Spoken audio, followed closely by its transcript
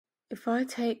if I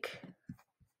take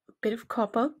a bit of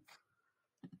copper,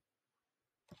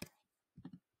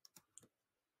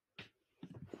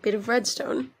 a bit of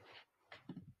redstone,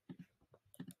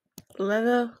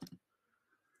 leather,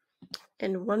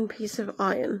 and one piece of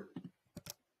iron.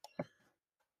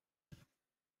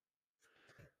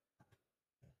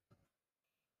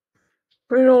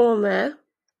 Put it all on there.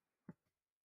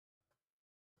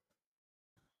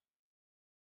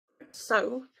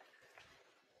 So,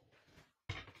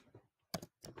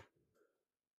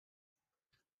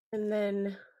 and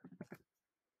then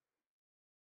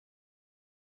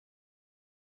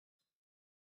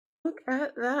look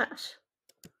at that.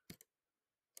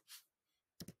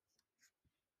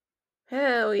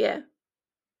 Hell yeah.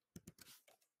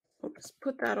 I'll just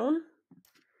put that on.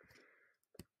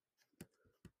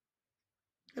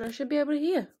 And I should be able to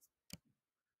hear.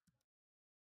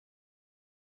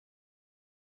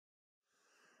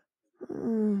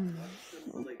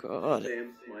 Oh god.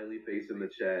 Sam smiley face in the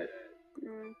chat.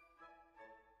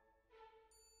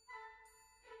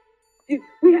 Dude,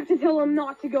 we have to tell him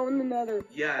not to go in the nether.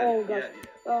 Yeah. Oh god.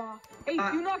 Yeah. Hey,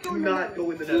 do not go in the nether.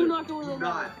 Go in the nether. Do not go in the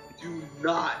nether. Do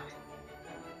not.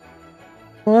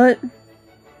 What?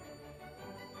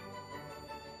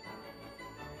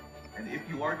 And if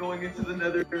you are going into the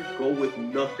nether, go with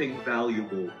nothing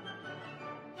valuable.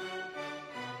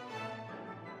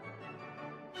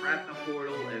 Rat the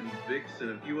portal and Vix and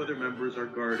a few other members are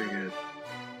guarding it.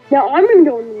 Now I'm gonna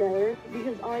go in the nether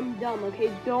because I'm dumb,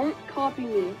 okay? Don't copy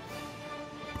me.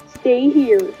 Stay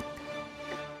here.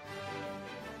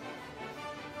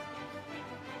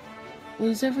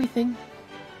 Lose everything.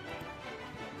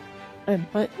 I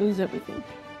might lose everything.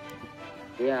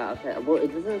 Yeah, okay. Well,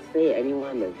 it doesn't say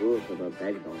anywhere in the rules about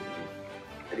bed going.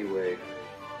 Anyway.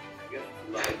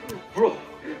 Bro!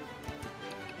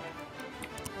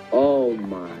 Oh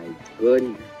my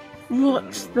goodness.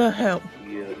 What the hell?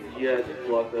 Yeah, just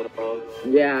block that out.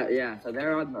 Yeah, so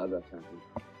they're on the other side.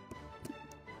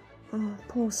 Oh,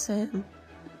 poor Sam.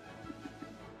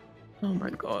 Oh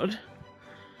my god.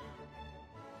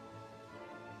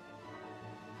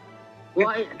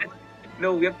 What?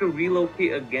 No, we have to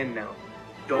relocate again now.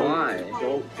 Why?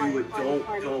 Don't do it. Don't.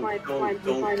 Fine. Oh! My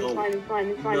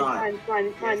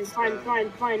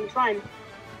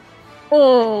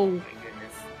goodness.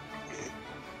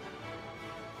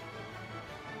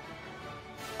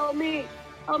 Help me,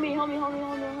 behind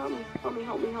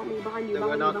you, So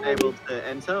we're not able to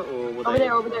enter, or will they?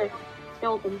 Over there.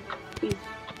 Skeleton, please.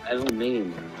 I don't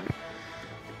mean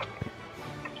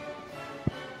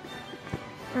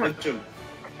Punch him.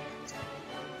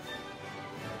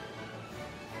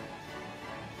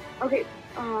 Okay,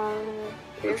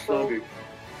 careful.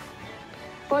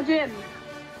 Punch him.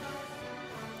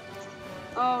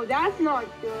 Oh, that's not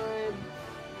good.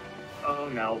 Oh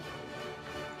no.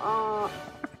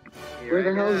 Where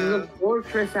the hell is the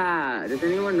fortress at? Does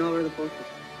anyone know where the fortress is?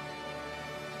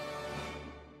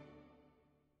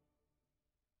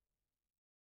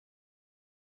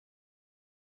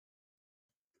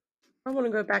 I want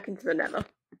to go back into the nether.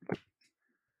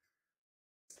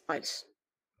 Despite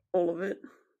all of it.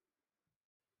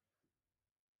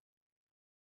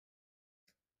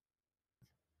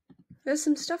 There's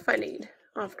some stuff I need,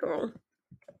 after all.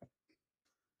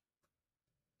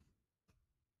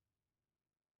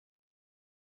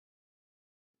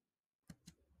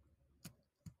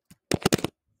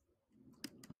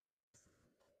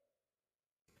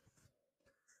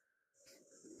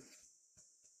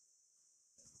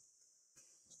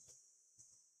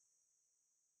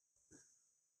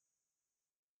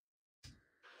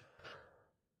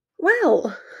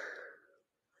 Well,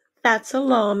 that's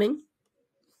alarming.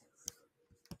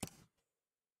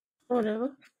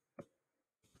 Whatever.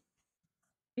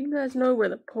 Do you guys know where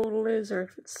the portal is, or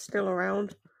if it's still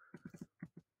around?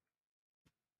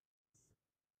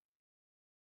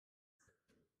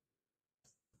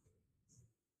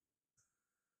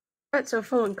 Right, so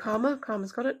following Karma.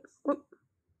 Karma's got it. Whoop.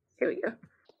 Here we go.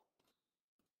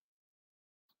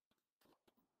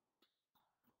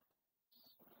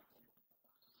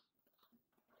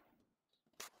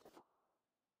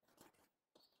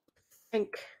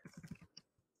 Think.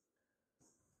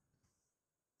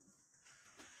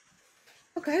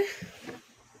 Okay.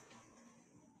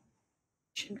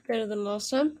 Should be better than last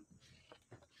time.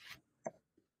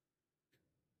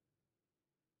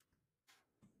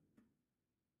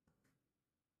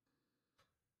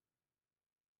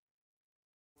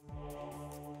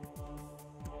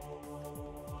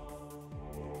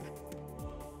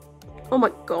 Oh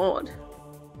my god.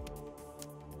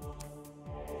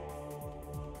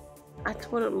 That's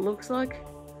what it looks like?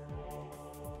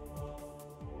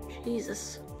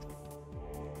 Jesus.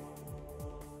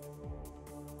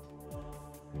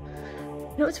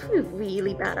 You know, it's probably a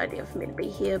really bad idea for me to be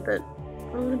here, but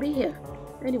I'm gonna be here.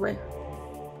 Anyway.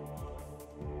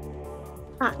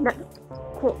 Ah, no.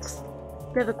 Quartz.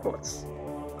 Nether quartz.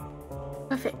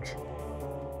 Perfect.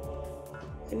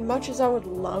 As much as I would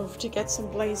love to get some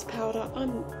blaze powder, I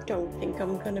don't think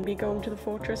I'm gonna be going to the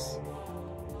fortress.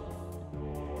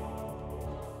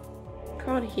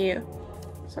 Can't hear.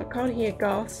 So I can't hear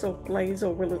ghasts or blaze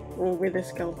or wither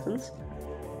skeletons.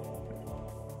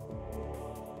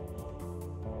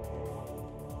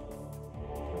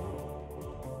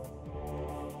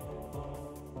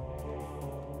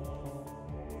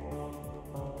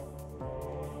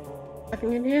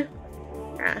 Nothing in here?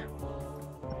 Ah.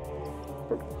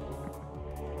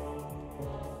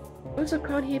 Also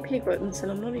can't hear piglins,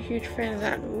 and I'm not a huge fan of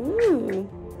that. Ooh.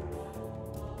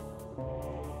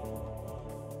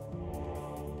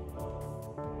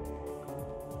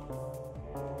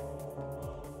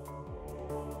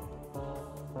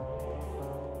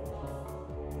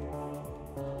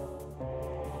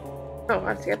 Oh, I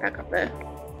have to get back up there.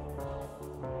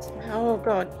 Oh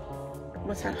god.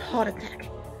 Almost had a heart attack.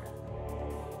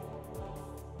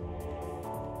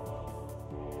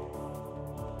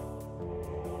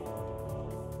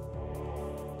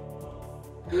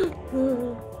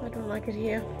 I don't like it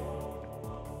here.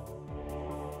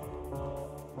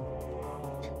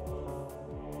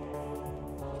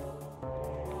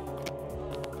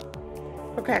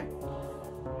 Okay.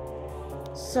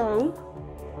 So,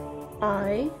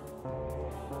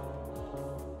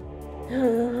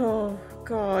 oh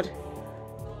god.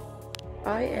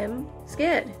 I am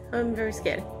scared. I'm very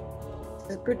scared.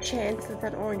 There's a good chance that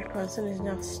that orange person is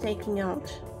now staking out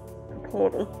the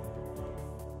portal.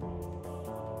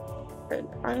 But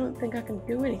I don't think I can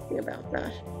do anything about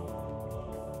that.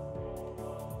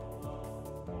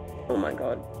 Oh my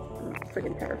god. I'm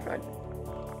freaking terrified.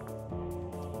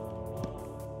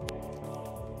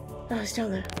 Oh, it's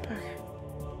down there. Okay.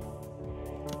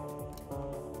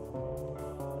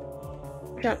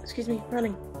 Watch out, excuse me,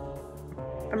 running.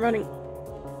 I'm running.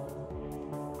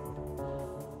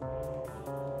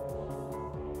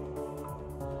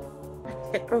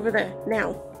 Get over there,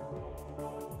 now.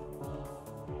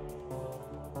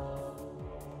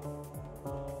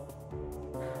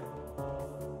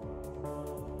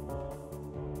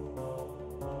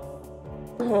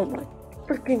 Oh my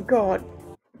freaking god.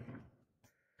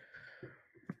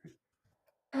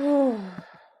 Oh.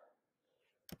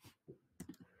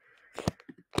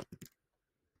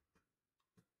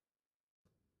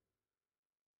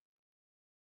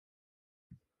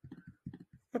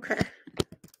 Okay.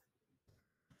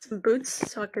 Some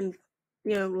boots so I can,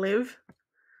 you know, live.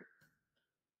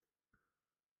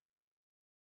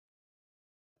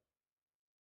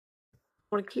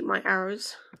 I want to keep my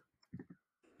arrows.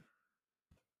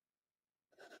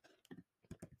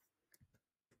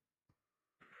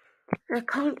 I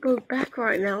can't go back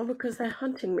right now because they're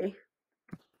hunting me.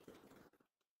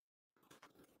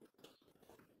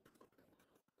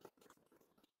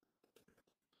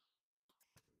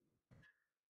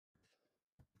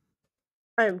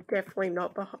 I am definitely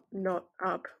not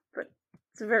up, but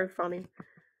it's very funny.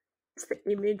 It's the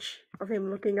image of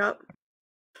him looking up.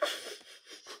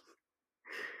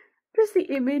 Just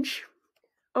the image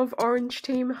of Orange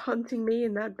Team hunting me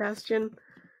in that bastion,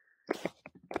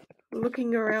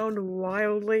 looking around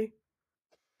wildly.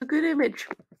 A good image.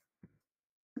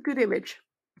 A good image.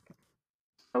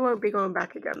 I won't be going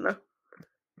back again though.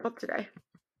 Not today.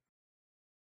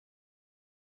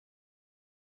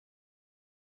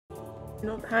 Do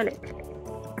not panic.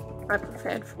 I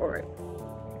prepared for it.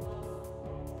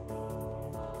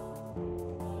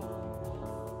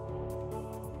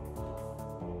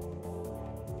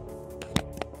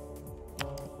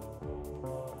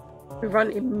 We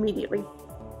run immediately.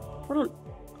 What on?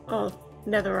 Oh,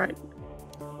 netherite.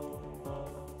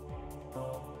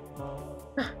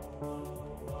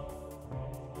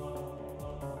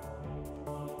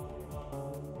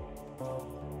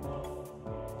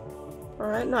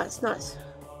 Alright, nice, nice.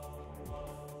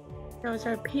 Now, is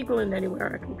there people in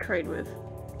anywhere I can trade with?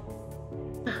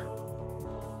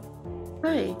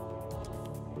 Hey.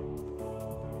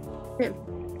 Him.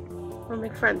 Wanna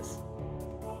make friends?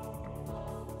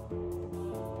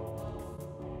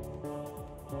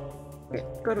 Okay,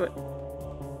 go to it.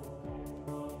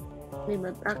 Need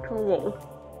my back to a wall.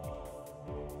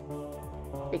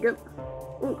 There you go.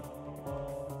 Ooh.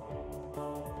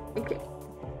 Thank you.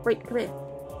 Wait, come here.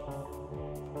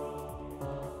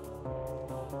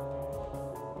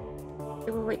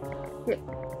 Wait. Yeah.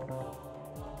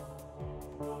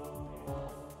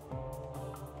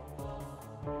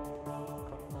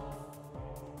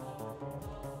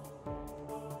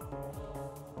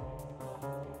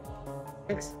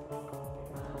 Thanks.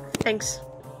 Thanks.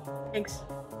 Thanks.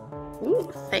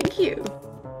 Ooh, thank you.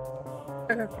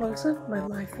 I got closer. My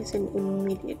life is in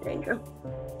immediate danger.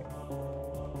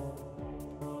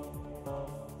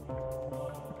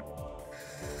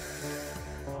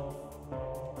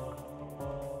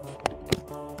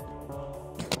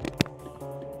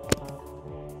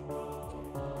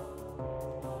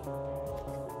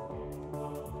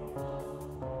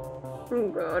 Oh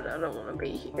god, I don't want to be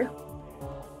here.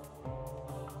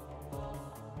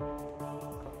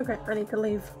 Okay, I need to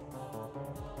leave.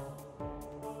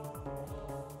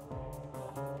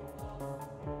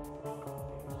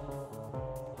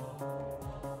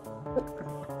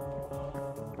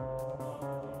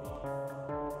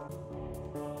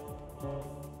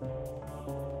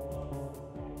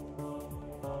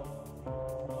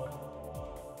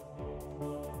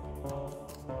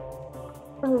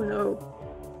 Oh no.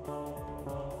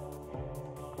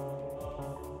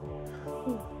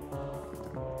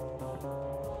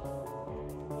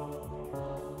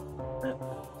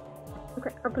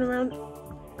 Okay, up and around.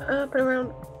 Up and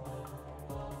around.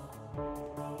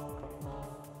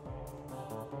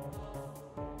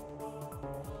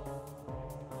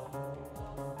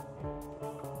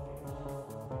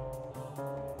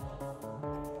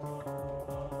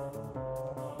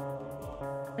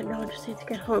 And now I just need to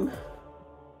get home.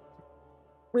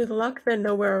 With luck, they're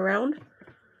nowhere around.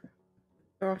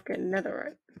 They're off getting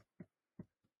netherite.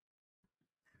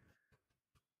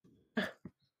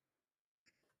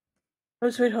 Oh,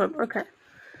 sweet home. Okay.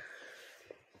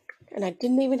 And I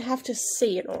didn't even have to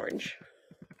see an orange.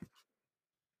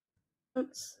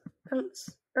 Bounce, bounce,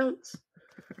 bounce.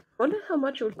 Wonder how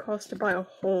much it would cost to buy a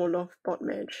horn off Bot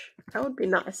Mage. That would be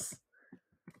nice.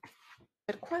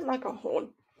 I'd quite like a horn.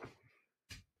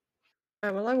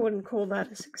 Well, I wouldn't call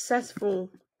that a successful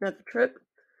nether trip.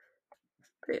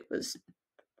 But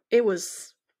it was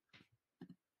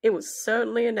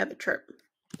certainly a nether trip.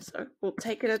 So we'll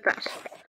take it at that.